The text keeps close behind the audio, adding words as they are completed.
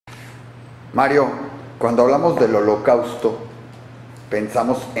Mario, cuando hablamos del Holocausto,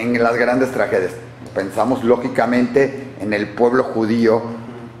 pensamos en las grandes tragedias. Pensamos lógicamente en el pueblo judío,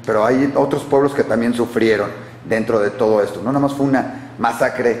 pero hay otros pueblos que también sufrieron dentro de todo esto. No nada más fue una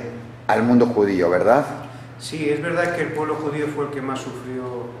masacre al mundo judío, ¿verdad? Sí, es verdad que el pueblo judío fue el que más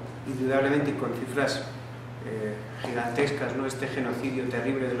sufrió, indudablemente, y con cifras gigantescas, ¿no? Este genocidio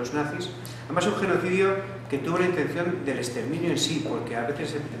terrible de los nazis. Además, un genocidio que tuvo la intención del exterminio en sí, porque a veces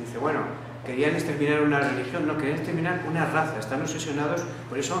se dice, bueno, querían exterminar una religión, no, querían exterminar una raza, están obsesionados,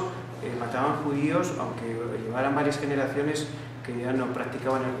 por eso mataban judíos, aunque llevaran varias generaciones que ya no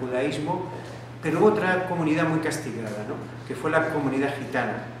practicaban el judaísmo. Pero hubo otra comunidad muy castigada, ¿no? Que fue la comunidad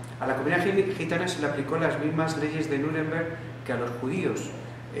gitana. A la comunidad gitana se le aplicó las mismas leyes de Nuremberg que a los judíos.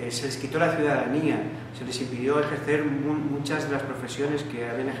 Se les quitó la ciudadanía, se les impidió ejercer muchas de las profesiones que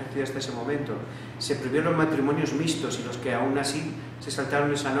habían ejercido hasta ese momento. Se prohibieron los matrimonios mixtos y los que aún así se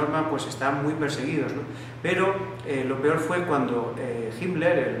saltaron esa norma pues estaban muy perseguidos, ¿no? Pero lo peor fue cuando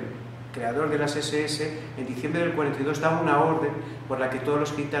Himmler, el creador de las SS, en diciembre del 42 daba una orden por la que todos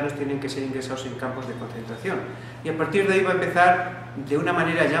los gitanos tienen que ser ingresados en campos de concentración. Y a partir de ahí va a empezar de una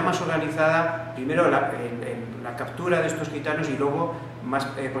manera ya más organizada, primero la captura de estos gitanos y luego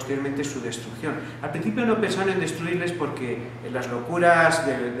posteriormente su destrucción. Al principio no pensaban en destruirles porque las locuras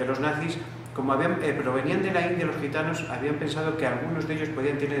de los nazis, como provenían de la India los gitanos, habían pensado que algunos de ellos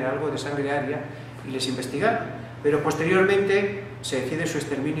podían tener algo de sangre aria y les investigaron. Pero posteriormente se decide su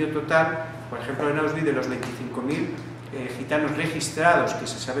exterminio total. Por ejemplo, en Auschwitz, de los 25.000 gitanos registrados, que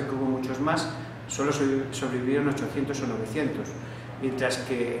se sabe que hubo muchos más, solo sobrevivieron 800 o 900. Mientras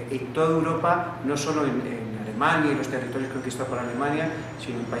que en toda Europa, no solo en Alemania y los territorios conquistados por Alemania,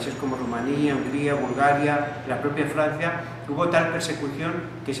 sino en países como Rumanía, Hungría, Bulgaria, la propia Francia, hubo tal persecución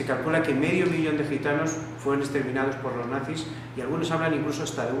que se calcula que 500.000 de gitanos fueron exterminados por los nazis, y algunos hablan incluso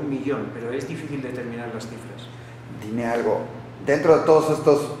hasta de 1 millón, pero es difícil determinar las cifras. Dime algo, dentro de todos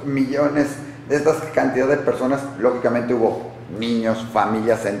estos millones, de esta cantidad de personas, lógicamente hubo niños,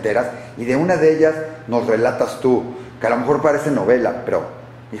 familias enteras, y de una de ellas nos relatas tú, que a lo mejor parece novela, pero,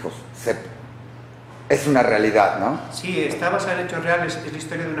 hijos, es una realidad, ¿no? Sí, está basada en hechos reales, es la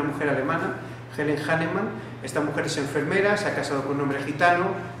historia de una mujer alemana, Helen Hahnemann. Esta mujer es enfermera, se ha casado con un hombre gitano,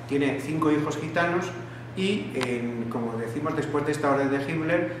 tiene 5 hijos gitanos, y, como decimos, después de esta orden de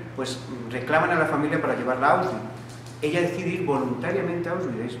Himmler, pues reclaman a la familia para llevarla a Auschwitz. Ella decide ir voluntariamente a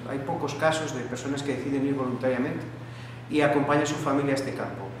Auschwitz. Hay pocos casos de personas que deciden ir voluntariamente, y acompaña a su familia a este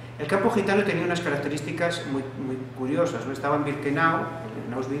campo. El campo gitano tenía unas características muy curiosas, ¿no? Estaba en Birkenau,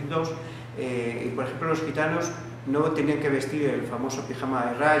 en Auschwitz II, y por ejemplo los gitanos no tenían que vestir el famoso pijama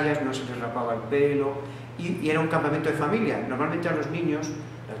de rayas, no se les rapaba el pelo, y era un campamento de familia. Normalmente a los niños,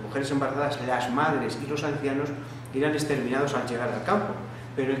 las mujeres embarazadas, las madres y los ancianos eran exterminados al llegar al campo.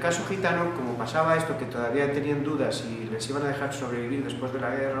 Pero en el caso gitano, como pasaba esto, que todavía tenían dudas si les iban a dejar sobrevivir después de la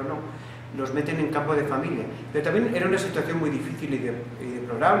guerra o no, los meten en campo de familia. Pero también era una situación muy difícil y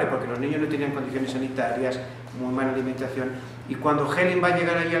deplorable, porque los niños no tenían condiciones sanitarias, muy mala alimentación, y cuando Helen va a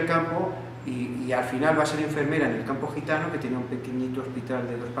llegar allí al campo, y al final va a ser enfermera en el campo gitano, que tiene un pequeñito hospital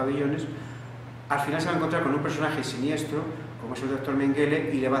de 2 pabellones, al final se va a encontrar con un personaje siniestro, como es el doctor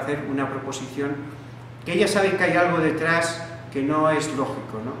Mengele, y le va a hacer una proposición que ella sabe que hay algo detrás que no es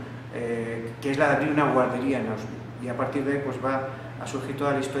lógico, ¿no? Que es la de abrir una guardería en Auschwitz. Y a partir de ahí pues va a surgir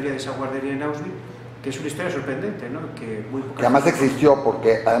toda la historia de esa guardería en Auschwitz, que es una historia sorprendente, ¿no? Que además existió,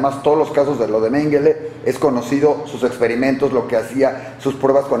 porque además todos los casos de lo de Mengele es conocido, sus experimentos, lo que hacía, sus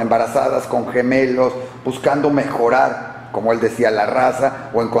pruebas con embarazadas, con gemelos, buscando mejorar, como él decía, la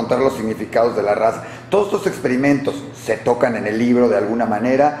raza, o encontrar los significados de la raza. Todos estos experimentos se tocan en el libro de alguna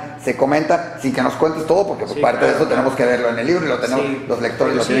manera, se comenta, sin que nos cuentes todo, porque pues, parte de eso tenemos que verlo en el libro, y lo tenemos, los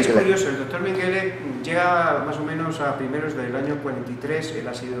lectores lo tienen que leer. Es curioso, el doctor Mengele llega más o menos a primeros del año 43, él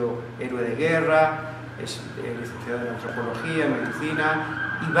ha sido héroe de guerra, es licenciado en antropología, en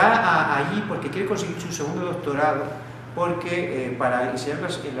medicina, y va allí porque quiere conseguir su segundo doctorado, porque para enseñar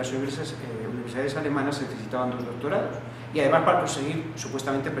en las universidades alemanas se necesitaban 2 doctorados, y además para conseguir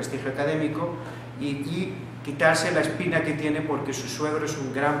supuestamente prestigio académico y quitarse la espina que tiene porque su suegro es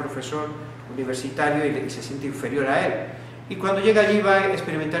un gran profesor universitario y se siente inferior a él. Y cuando llega allí va a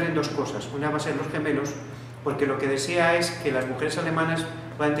experimentar en 2 cosas. Una va a ser los gemelos, porque lo que desea es que las mujeres alemanas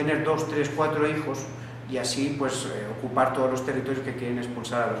puedan tener 2, 3, 4 hijos y así pues ocupar todos los territorios que quieren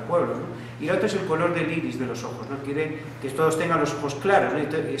expulsar a los pueblos, ¿no? Y la otra es el color del iris de los ojos, ¿no? Quiere que todos tengan los ojos claros, ¿no?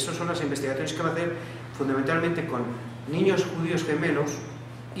 Entonces, esas son las investigaciones que va a hacer fundamentalmente con niños judíos gemelos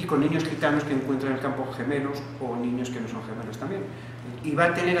y con niños gitanos que encuentran en el campo gemelos o niños que no son gemelos también. Y va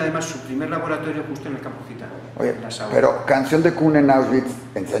a tener además su primer laboratorio justo en el campo gitano. Oye, pero Canción de cuna en Auschwitz,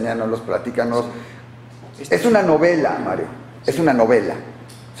 enséñanos, platícanos. Es una novela, Mario, es una novela.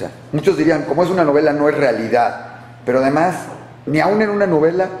 O sea, muchos dirían, como es una novela no es realidad, pero además, ni aún en una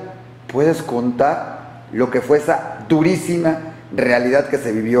novela puedes contar lo que fue esa durísima realidad que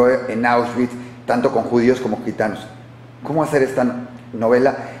se vivió en Auschwitz, tanto con judíos como gitanos. ¿Cómo hacer esta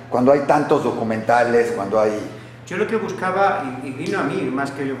novela cuando hay tantos documentales, cuando hay... Yo lo que buscaba, y vino a mí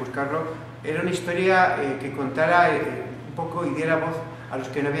más que yo buscarlo, era una historia que contara un poco y diera voz a los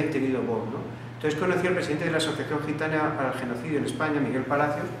que no habían tenido voz, ¿no? Entonces conocí al presidente de la Asociación Gitana para el Genocidio en España, Miguel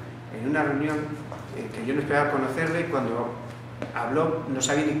Palacios, en una reunión que yo no esperaba conocerle, y cuando habló no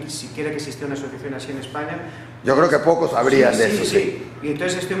sabía ni siquiera que existía una asociación así en España. Yo creo que pocos sabrían de eso. Sí. Y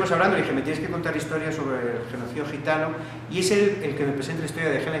entonces estuvimos hablando, y dije, me tienes que contar historias sobre el genocidio gitano, y es el que me presenta la historia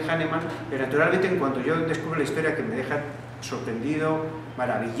de Helen Hanneman, pero naturalmente en cuanto yo descubro la historia que me deja sorprendido,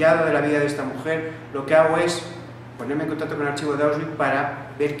 maravillado de la vida de esta mujer, lo que hago es ponerme en contacto con el archivo de Auschwitz para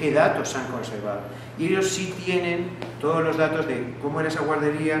ver qué datos han conservado. Y ellos sí tienen todos los datos de cómo era esa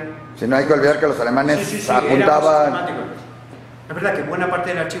guardería. Si no hay que olvidar que los alemanes apuntaban... Es verdad que buena parte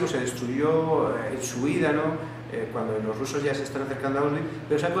del archivo se destruyó en su huida, ¿no? Cuando los rusos ya se están acercando a Auschwitz,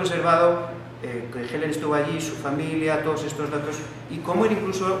 pero se ha conservado que Helen estuvo allí, su familia, todos estos datos, y cómo era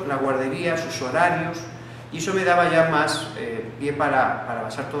incluso la guardería, sus horarios, y eso me daba ya más pie para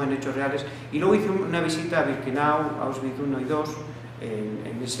basar todo en hechos reales. Y luego hice una visita a Birkenau, Auschwitz 1 y 2,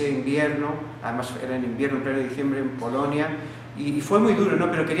 en ese invierno, además era en invierno, en pleno diciembre, en Polonia, y fue muy duro, ¿no?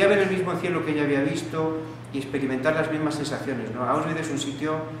 Pero quería ver el mismo cielo que ella había visto y experimentar las mismas sensaciones, ¿no? Auschwitz es un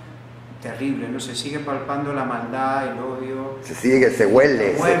sitio terrible, ¿no? Se sigue palpando la maldad, el odio... se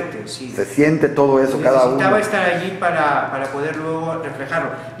huele, muerte, sí. Se siente todo eso, cada uno. Necesitaba estar allí para poder luego reflejarlo.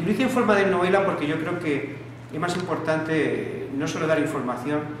 Y lo hice en forma de novela porque yo creo que es más importante no solo dar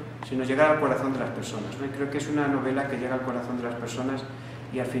información, sino llegar al corazón de las personas, ¿no? Y creo que es una novela que llega al corazón de las personas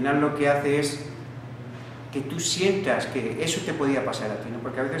y al final lo que hace es que tú sientas que eso te podía pasar a ti, ¿no?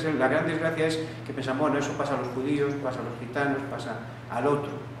 Porque a veces la gran desgracia es que pensamos, bueno, eso pasa a los judíos, pasa a los gitanos, pasa al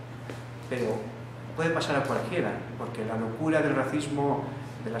otro, pero puede pasar a cualquiera, porque la locura del racismo,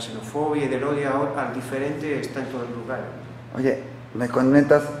 de la xenofobia y del odio al diferente está en todo el lugar. Oye, me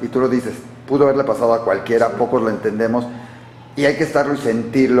comentas, y tú lo dices, pudo haberle pasado a cualquiera, pocos lo entendemos, y hay que estarlo y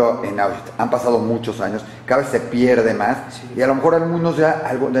sentirlo en Auschwitz. Han pasado muchos años, cada vez se pierde más, sí. Y a lo mejor algunos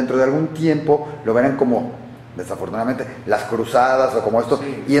ya dentro de algún tiempo lo verán como, desafortunadamente, las cruzadas o como esto,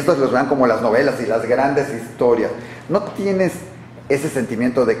 sí. Y estos los verán como las novelas y las grandes historias. ¿No tienes ese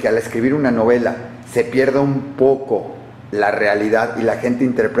sentimiento de que al escribir una novela se pierde un poco la realidad y la gente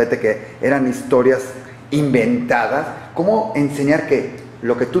interprete que eran historias inventadas? ¿Cómo enseñar que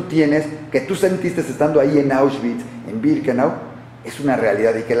lo que tú tienes, que tú sentiste estando ahí en Auschwitz, en Birkenau, es una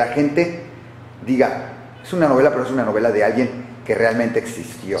realidad y que la gente diga, es una novela, pero es una novela de alguien que realmente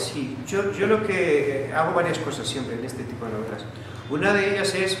existió? Sí, yo lo que hago varias cosas siempre en este tipo de novelas. Una de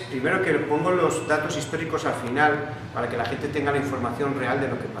ellas es, primero, que pongo los datos históricos al final para que la gente tenga la información real de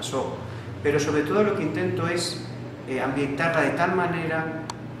lo que pasó, pero sobre todo lo que intento es ambientarla de tal manera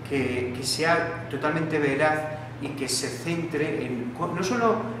que sea totalmente veraz y que se centre no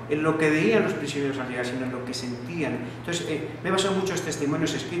solo en lo que veían los prisioneros al llegar, sino en lo que sentían. Entonces, me he basado en muchos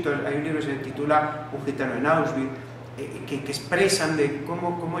testimonios escritos. Hay un libro que se titula Un gitano en Auschwitz, que expresan de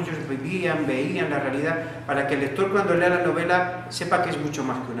cómo ellos vivían, veían la realidad, para que el lector cuando lea la novela sepa que es mucho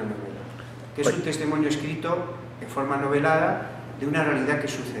más que una novela, que es un testimonio escrito en forma novelada de una realidad que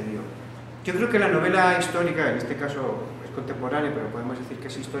sucedió. Yo creo que la novela histórica, en este caso es contemporánea, pero podemos decir que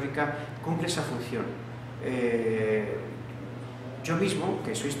es histórica, cumple esa función. Yo mismo,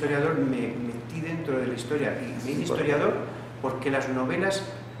 que soy historiador, me metí dentro de la historia y me hice historiador porque las novelas,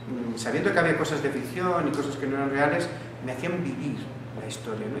 sabiendo que había cosas de ficción y cosas que no eran reales, me hacían vivir la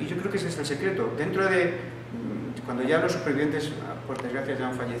historia, ¿no? Y yo creo que ese es el secreto. Dentro de, cuando ya los supervivientes, por desgracia, ya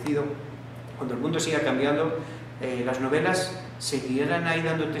han fallecido, cuando el mundo siga cambiando, las novelas seguirán ahí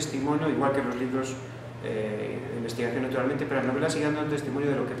dando testimonio, igual que los libros de investigación naturalmente, pero las novelas siguen dando testimonio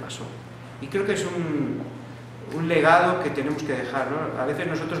de lo que pasó. Y creo que es un legado que tenemos que dejar, ¿no? A veces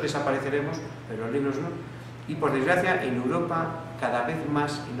nosotros desapareceremos, pero los libros no. Y por desgracia, en Europa, cada vez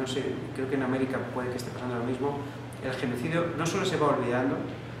más, y no sé, creo que en América puede que esté pasando lo mismo, el genocidio no solo se va olvidando,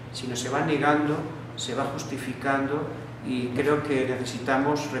 sino se va negando, se va justificando, y creo que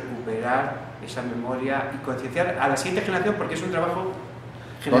necesitamos recuperar esa memoria y concienciar a la siguiente generación, porque es un trabajo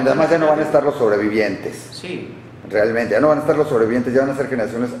donde además ya no van a estar los sobrevivientes. Sí. Realmente, ya no van a estar los sobrevivientes, ya van a ser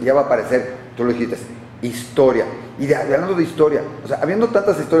generaciones, ya va a aparecer, tú lo dijiste, historia. Y hablando de historia, o sea, habiendo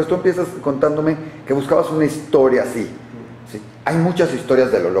tantas historias, tú empiezas contándome que buscabas una historia así. ¿Sí? Hay muchas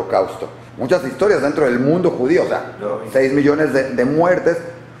historias del Holocausto, muchas historias dentro del mundo judío, o sea, 6 millones de muertes.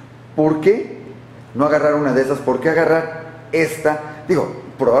 ¿Por qué no agarrar una de esas? ¿Por qué agarrar esta? Digo,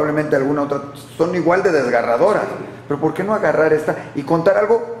 probablemente alguna otra son igual de desgarradoras, pero ¿por qué no agarrar esta y contar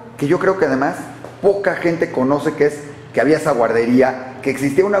algo que yo creo que además poca gente conoce, que había esa guardería, que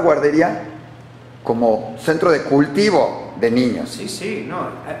existía una guardería como centro de cultivo de niños? Sí, no.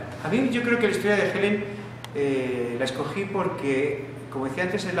 A mí yo creo que la historia de Helen la escogí porque, como decía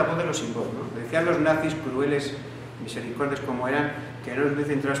antes, es la voz de los sin voz, ¿no? Decían los nazis, crueles, misericordios como eran, que no os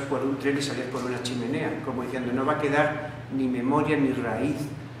entras por un tren y salías por una chimenea, como diciendo, no va a quedar ni memoria ni raíz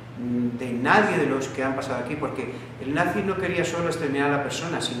de nadie de los que han pasado aquí, porque el nazi no quería solo exterminar a la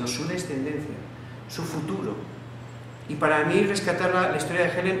persona, sino su descendencia, su futuro. Y para mí rescatar la historia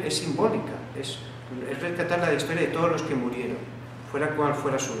de Helen es simbólica, es rescatar la historia de todos los que murieron, fuera cual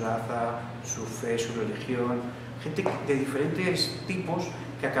fuera su raza, su fe, su religión, gente de diferentes tipos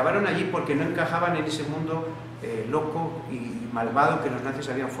que acabaron allí porque no encajaban en ese mundo loco y malvado que los nazis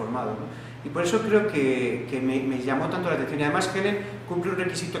habían formado, ¿no? Y por eso creo que me llamó tanto la atención. Y además Helen cumple un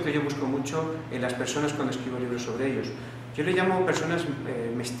requisito que yo busco mucho en las personas cuando escribo libros sobre ellos. Yo le llamo personas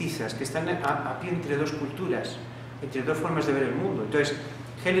mestizas, que están a pie entre dos culturas, entre dos formas de ver el mundo. Entonces,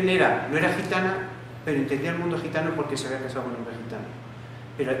 Helen no era gitana, pero entendía el mundo gitano porque se había casado con un hombre gitano.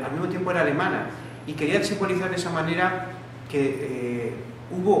 Pero al mismo tiempo era alemana. Y quería simbolizar de esa manera que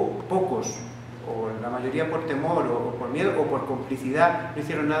hubo pocos, o la mayoría por temor, o por miedo, o por complicidad, no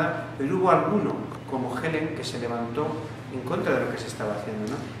hicieron nada, pero hubo alguno, como Helen, que se levantó en contra de lo que se estaba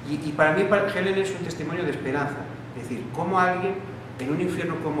haciendo, ¿no? Y para mí Helen es un testimonio de esperanza. Es decir, cómo alguien, en un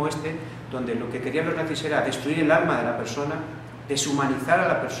infierno como este, donde lo que querían los nazis era destruir el alma de la persona, deshumanizar a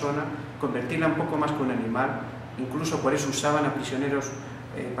la persona, convertirla un poco más que un animal, incluso por eso usaban a prisioneros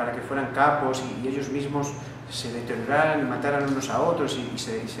para que fueran capos y ellos mismos se deterioraran y mataran unos a otros y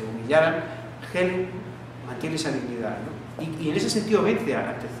se humillaran. Helen mantiene esa dignidad, ¿no? Y en ese sentido vence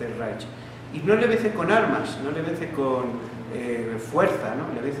al Tercer Reich. Y no le vence con armas, no le vence con fuerza,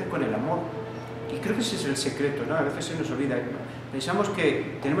 ¿no? Le vence con el amor. Y creo que ese es el secreto, ¿no? A veces se nos olvida, ¿no? Pensamos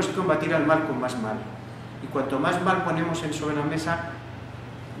que tenemos que combatir al mal con más mal. Y cuanto más mal ponemos sobre la mesa,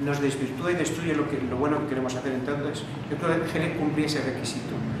 nos desvirtúa y destruye lo bueno que queremos hacer. Entonces, yo creo que Helen cumplía ese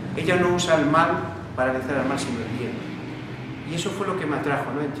requisito. Ella no usa el mal para vencer al mal, sino el bien. Y eso fue lo que me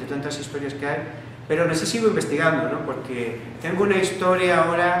atrajo, ¿no? Entre tantas historias que hay. Pero no sé, sigo investigando, ¿no? Porque tengo una historia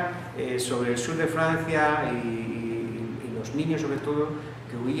ahora sobre el sur de Francia y los niños, sobre todo,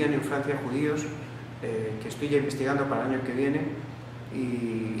 que huían en Francia judíos, que estoy ya investigando para el año que viene.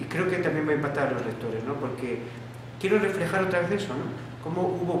 Y creo que también va a impactar a los lectores, ¿no? Porque quiero reflejar otra vez eso, ¿no? Cómo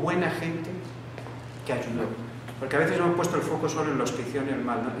hubo buena gente que ayudó. Porque a veces hemos puesto el foco solo en los que hicieron el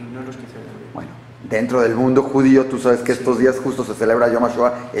mal, ¿no? Y no en los que hicieron el bien. Bueno, dentro del mundo judío, tú sabes que estos días justo se celebra Yom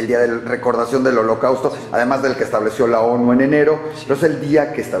HaShoah, el día de recordación del Holocausto, además del que estableció la ONU en enero, pero es el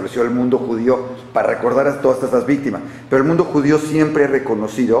día que estableció el mundo judío para recordar a todas estas víctimas. Pero el mundo judío siempre ha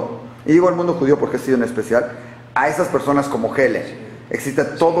reconocido, y digo el mundo judío porque ha sido en especial, a esas personas como Helen. Existe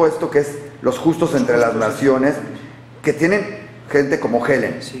todo esto que es los justos entre las naciones, que tienen gente como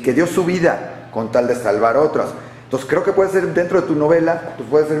Helen, que dio su vida con tal de salvar a otras. Entonces creo que puede ser dentro de tu novela, pues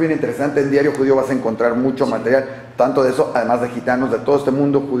puede ser bien interesante. En Diario Judío vas a encontrar mucho material, tanto de eso, además de gitanos, de todo este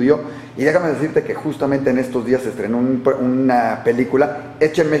mundo judío. Y déjame decirte que justamente en estos días se estrenó una película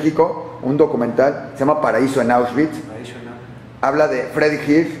hecha en México, un documental, se llama Paraíso en Auschwitz. Habla de Freddy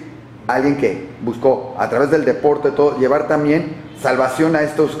Hirsch, alguien que buscó a través del deporte todo, llevar también salvación a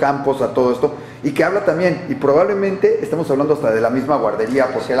estos campos, a todo esto, y que habla también, y probablemente estamos hablando hasta de la misma guardería,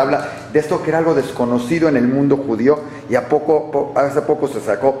 porque él habla de esto que era algo desconocido en el mundo judío, y hace poco se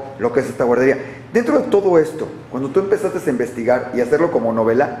sacó lo que es esta guardería. Dentro de todo esto, cuando tú empezaste a investigar y hacerlo como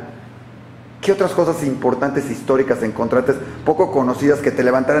novela, ¿qué otras cosas importantes, históricas, encontraste, poco conocidas, que te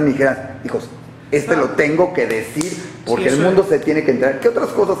levantaran y dijeras, hijos, lo tengo que decir, porque el mundo se tiene que enterar? ¿Qué otras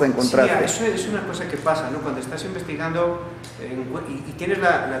cosas encontraste? Sí, eso es una cosa que pasa, ¿no? Cuando estás investigando y tienes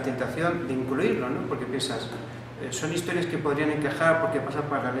la tentación de incluirlo, ¿no? Porque piensas, son historias que podrían encajar porque pasan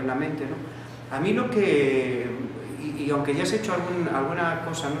paralelamente, ¿no? A mí lo que, y aunque ya has hecho alguna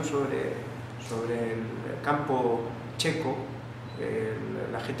cosa, ¿no? sobre el campo checo,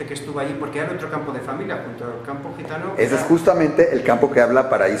 la gente que estuvo allí, porque era otro campo de familia, junto al campo gitano. Ese es justamente el campo que habla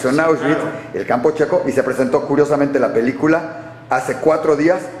Paraíso en Auschwitz, claro. El campo checo, y se presentó curiosamente la película hace 4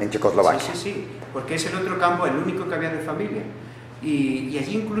 días en Checoslovaquia. Sí, porque es el otro campo, el único que había de familia. Y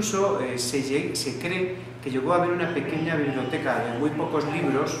allí incluso se cree que llegó a haber una pequeña biblioteca de muy pocos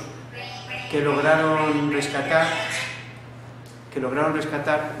libros que lograron rescatar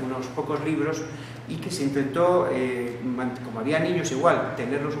unos pocos libros y que se intentó, como había niños igual,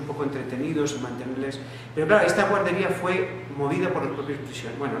 tenerlos un poco entretenidos y mantenerles... Pero claro, esta guardería fue movida por los propios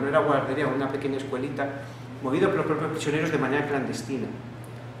prisioneros, bueno, no era guardería, una pequeña escuelita, movida por los propios prisioneros de manera clandestina.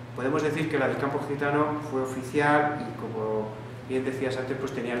 Podemos decir que la del campo gitano fue oficial y, como bien decías antes,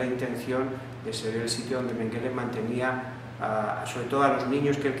 pues tenía la intención de ser el sitio donde Mengele mantenía sobre todo a los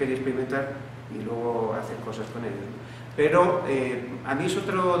niños que él quería experimentar y luego hacer cosas con ellos, ¿no? Pero a mí es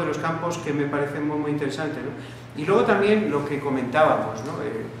otro de los campos que me parece muy interesante, ¿no? Y luego también lo que comentábamos, ¿no?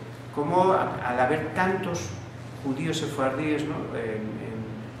 Cómo al haber tantos judíos sefardíes, ¿no?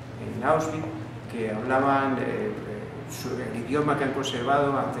 en Auschwitz, que hablaban el idioma que han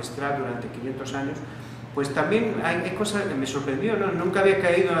conservado ancestral durante 500 años, pues también hay cosas que me sorprendió, ¿no? Nunca había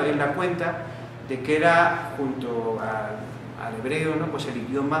caído en la cuenta de que era, junto al hebreo, ¿no? Pues el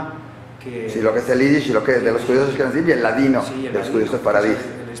idioma que... Sí, lo que es el yiddish y lo que es de los judíos ashkenazim y el ladino, sí, de los judíos sefaradíes.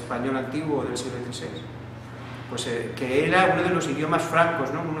 El español antiguo del siglo XVI. Pues que era uno de los idiomas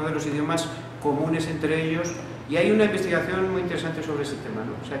francos, ¿no? Uno de los idiomas comunes entre ellos, y hay una investigación muy interesante sobre ese tema,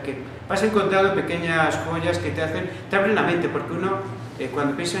 ¿no? O sea que vas encontrando pequeñas joyas que te abren la mente, porque uno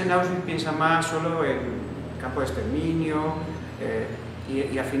cuando piensa en Auschwitz piensa más solo en campo de exterminio,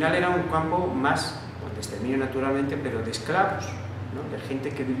 y al final era un campo más de exterminio naturalmente, pero de esclavos, ¿no? De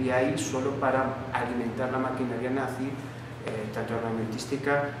gente que vivía ahí solo para alimentar la maquinaria nazi, tanto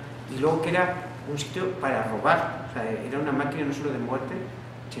armamentística, y luego que era un sitio para robar, o sea, era una máquina no solo de muerte,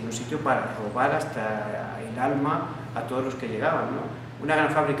 sino un sitio para robar hasta el alma a todos los que llegaban, ¿no? Una gran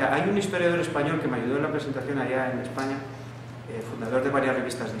fábrica. Hay un historiador español que me ayudó en la presentación allá en España, fundador de varias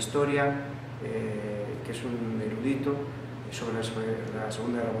revistas de historia, que es un erudito sobre la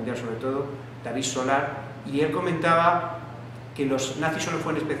Segunda Guerra Mundial sobre todo, David Solar, y él comentaba que los nazis solo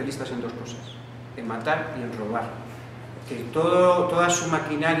fueron especialistas en dos cosas, en matar y en robar, que toda su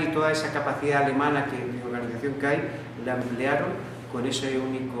maquinaria y toda esa capacidad alemana de organización que hay, la emplearon con ese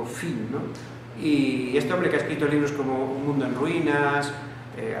único fin, ¿no? Y este hombre que ha escrito libros como Un mundo en ruinas,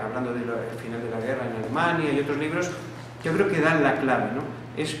 hablando del final de la guerra en Alemania, y otros libros, yo creo que dan la clave, ¿no?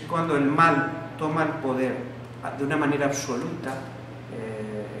 Es cuando el mal toma el poder de una manera absoluta,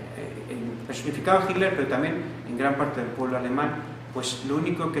 personificado en Hitler, pero también en gran parte del pueblo alemán, pues lo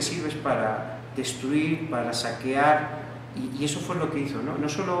único que sirve es para destruir, para saquear, y eso fue lo que hizo, ¿no? No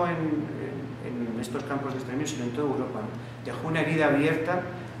solo en estos campos de exterminio, sino en toda Europa, ¿no? Dejó una herida abierta,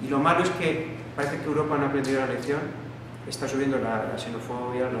 y lo malo es que parece que Europa no ha aprendido la lección, está subiendo la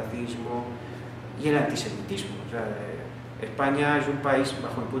xenofobia, el racismo y el antisemitismo. O sea, España es un país,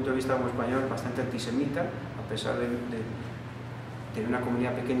 bajo mi punto de vista como español, bastante antisemita, a pesar de tener una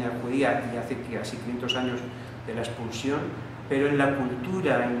comunidad pequeña judía y hace casi 500 años de la expulsión, pero en la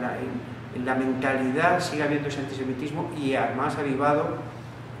cultura, en la mentalidad sigue habiendo ese antisemitismo, y además avivado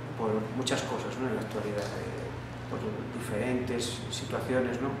por muchas cosas, ¿no? En la actualidad, por diferentes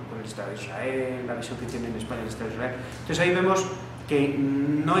situaciones, ¿no? Con el Estado de Israel, la visión que tiene en España el Estado de Israel. Entonces ahí vemos que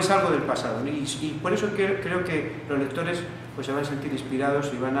no es algo del pasado, ¿no? Y por eso creo que los lectores pues se van a sentir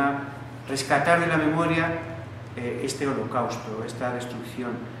inspirados y van a rescatar de la memoria este holocausto, esta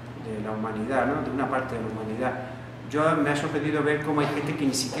destrucción de la humanidad, ¿no? De una parte de la humanidad. Me ha sorprendido ver cómo hay gente que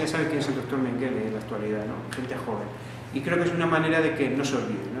ni siquiera sabe quién es el doctor Mengele en la actualidad, ¿no? Gente joven. Y creo que es una manera de que no se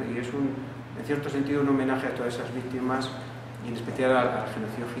olvide, ¿no? Y es en cierto sentido un homenaje a todas esas víctimas, y en especial al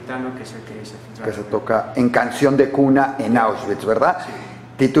genocidio gitano, que es el que se toca en Canción de Cuna en Auschwitz, ¿verdad? Sí.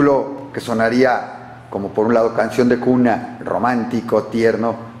 Título que sonaría como, por un lado, canción de cuna, romántico,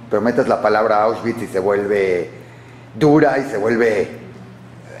 tierno, pero metes la palabra Auschwitz y se vuelve dura y se vuelve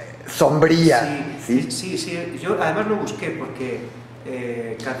sombría. Sí. Yo además lo busqué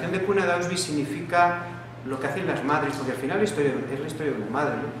porque Canción de Cuna de Auschwitz significa lo que hacen las madres, porque al final es la historia de una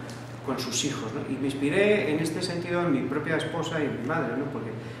madre, ¿no? Con sus hijos, ¿no? Y me inspiré en este sentido en mi propia esposa y en mi madre, ¿no?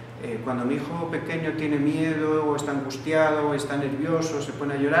 Porque cuando mi hijo pequeño tiene miedo, o está angustiado, o está nervioso, se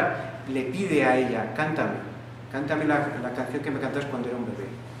pone a llorar, le pide a ella: cántame la canción que me cantas cuando era un bebé.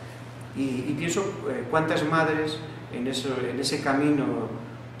 Y pienso cuántas madres en ese camino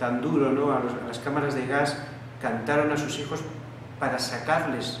tan duro, ¿no? A las cámaras de gas, cantaron a sus hijos para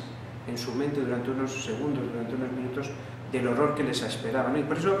sacarles en su mente durante unos segundos, durante unos minutos, del horror que les esperaba, ¿no? Y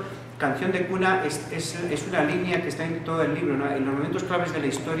por eso Canción de Cuna es una línea que está en todo el libro, ¿no? En los momentos claves de la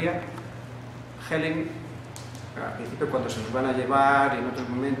historia, Helen, al principio cuando se los van a llevar, en otros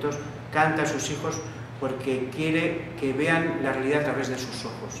momentos, canta a sus hijos porque quiere que vean la realidad a través de sus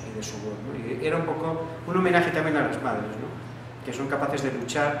ojos y de su voz, ¿no? Y era un poco un homenaje también a las madres, ¿no? Que son capaces de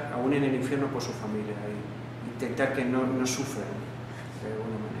luchar aún en el infierno por su familia, e intentar que no sufran de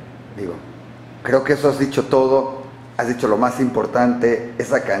alguna manera. Digo, Creo que eso has dicho todo, has dicho lo más importante,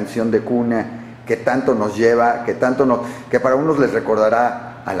 esa canción de cuna que tanto nos lleva, que para unos les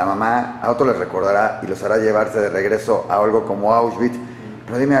recordará a la mamá, a otros les recordará y los hará llevarse de regreso a algo como Auschwitz.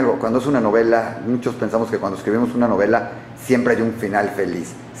 Pero dime algo, cuando es una novela, muchos pensamos que cuando escribimos una novela siempre hay un final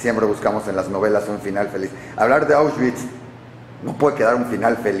feliz, siempre buscamos en las novelas un final feliz. Hablar de Auschwitz no puede quedar un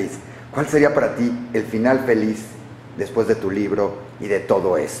final feliz. ¿Cuál sería para ti el final feliz después de tu libro y de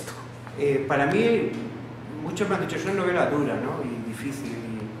todo esto? Para mí, muchos me han dicho, es una novela dura, ¿no? Y difícil.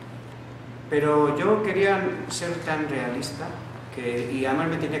 Pero yo quería ser tan realista y además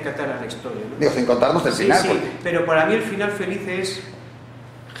me tenía que atar a la historia, ¿no? Digo, sin contarnos el final. Sí, porque... pero para mí el final feliz es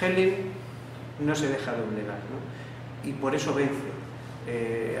Helen no se deja doblegar, ¿no? Y por eso vence.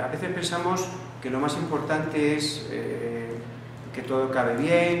 A veces pensamos que lo más importante es que todo acabe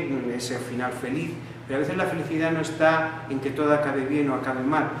bien, ese final feliz, pero a veces la felicidad no está en que todo acabe bien o acabe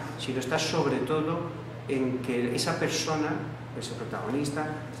mal, sino está sobre todo en que esa persona, ese protagonista,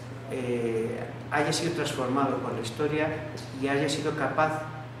 haya sido transformado por la historia y haya sido capaz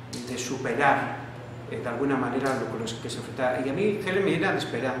de superar de alguna manera lo con los que se enfrenta. Y a mí Helen me llena de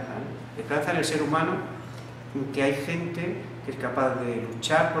esperanza, ¿no? Esperanza en el ser humano, en que hay gente que es capaz de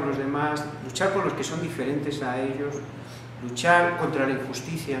luchar por los demás, luchar por los que son diferentes a ellos, luchar contra la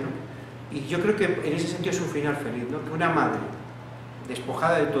injusticia, ¿no? Y yo creo que en ese sentido es un final feliz, ¿no? Que una madre,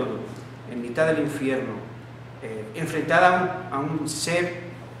 despojada de todo, en mitad del infierno, enfrentada a un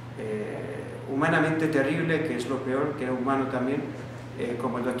ser humanamente terrible, que es lo peor, que era humano también,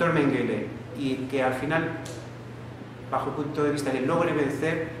 como el doctor Mengele, y que al final, bajo el punto de vista, le logre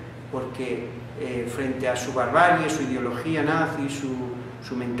vencer porque frente a su barbarie, su ideología nazi,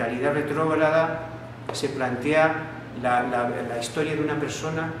 su mentalidad retrógrada, se plantea la historia de una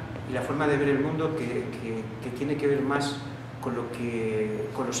persona y la forma de ver el mundo que tiene que ver más con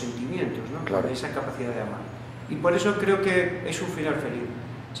los sentimientos, ¿no? Claro. Con esa capacidad de amar. Y por eso creo que es un final feliz,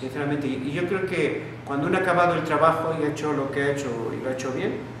 sinceramente. Y yo creo que cuando uno ha acabado el trabajo y ha hecho lo que ha hecho y lo ha hecho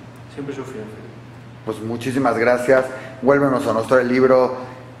bien, siempre es un final feliz. Pues muchísimas gracias. Vuélvenos a mostrar el libro.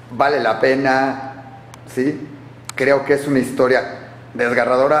 Vale la pena, ¿sí? Creo que es una historia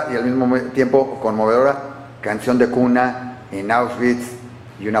desgarradora y al mismo tiempo conmovedora. Canción de cuna en Auschwitz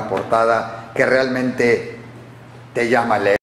y una portada que realmente te llama a leer.